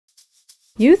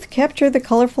Youth Capture the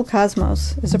Colorful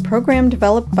Cosmos is a program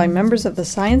developed by members of the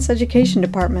Science Education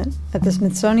Department at the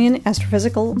Smithsonian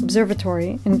Astrophysical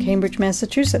Observatory in Cambridge,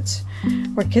 Massachusetts,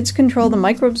 where kids control the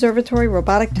MicroObservatory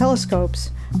robotic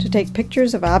telescopes to take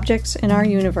pictures of objects in our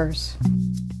universe.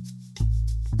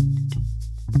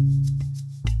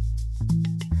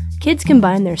 Kids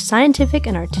combine their scientific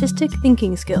and artistic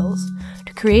thinking skills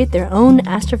to create their own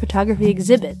astrophotography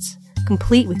exhibits,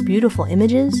 complete with beautiful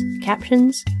images,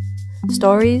 captions,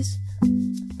 stories,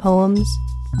 poems,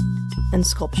 and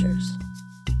sculptures.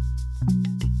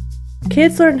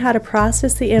 Kids learn how to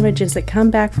process the images that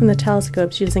come back from the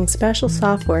telescopes using special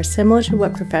software similar to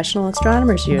what professional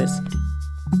astronomers use.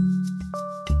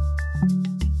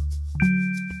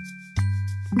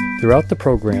 Throughout the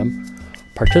program,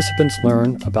 participants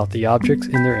learn about the objects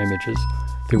in their images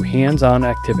through hands-on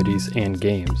activities and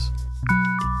games.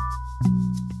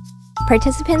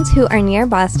 Participants who are near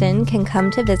Boston can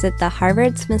come to visit the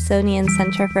Harvard-Smithsonian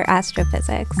Center for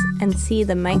Astrophysics and see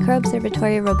the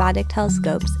MicroObservatory robotic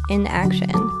telescopes in action.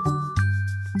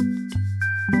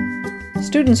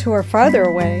 Students who are farther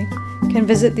away can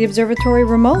visit the observatory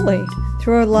remotely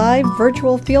through a live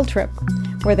virtual field trip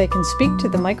where they can speak to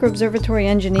the MicroObservatory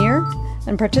engineer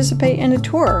and participate in a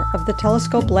tour of the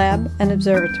telescope lab and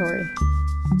observatory.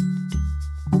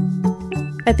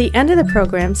 At the end of the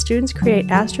program, students create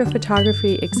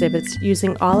astrophotography exhibits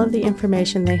using all of the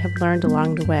information they have learned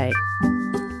along the way.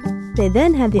 They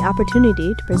then have the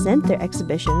opportunity to present their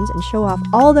exhibitions and show off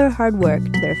all their hard work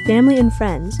to their family and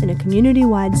friends in a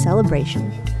community-wide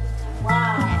celebration.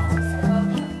 Wow!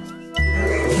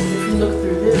 If you look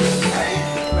through this,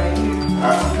 right here,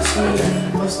 you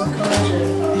see what's the color?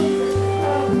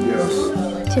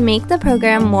 To make the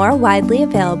program more widely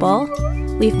available,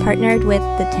 we've partnered with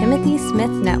the Timothy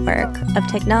Smith Network of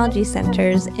Technology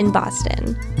Centers in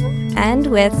Boston, and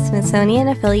with Smithsonian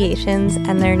affiliations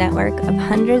and their network of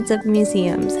hundreds of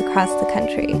museums across the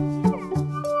country.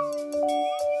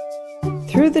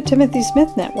 Through the Timothy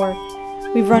Smith Network,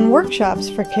 we've run workshops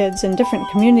for kids in different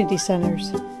community centers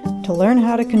to learn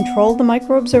how to control the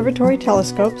MicroObservatory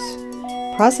telescopes,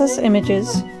 process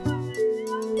images,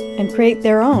 and create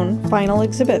their own final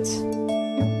exhibits.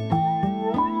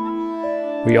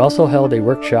 We also held a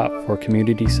workshop for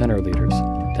community center leaders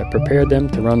that prepared them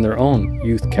to run their own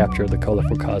Youth Capture the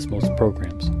Colorful Cosmos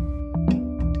programs.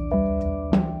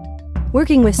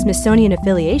 Working with Smithsonian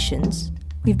affiliations,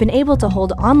 we've been able to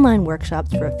hold online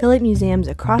workshops for affiliate museums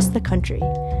across the country,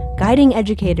 guiding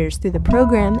educators through the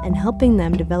program and helping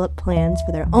them develop plans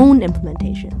for their own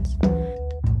implementations.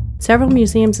 Several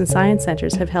museums and science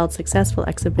centers have held successful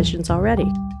exhibitions already.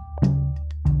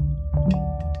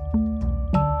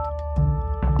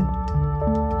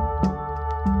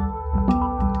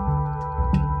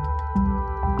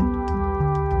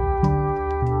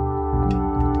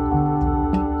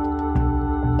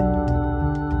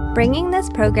 Bringing this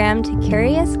program to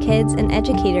curious kids and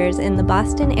educators in the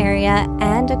Boston area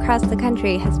and across the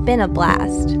country has been a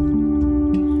blast.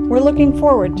 We're looking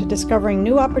forward to discovering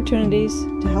new opportunities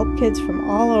to help kids from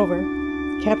all over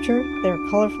capture their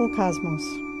colorful cosmos.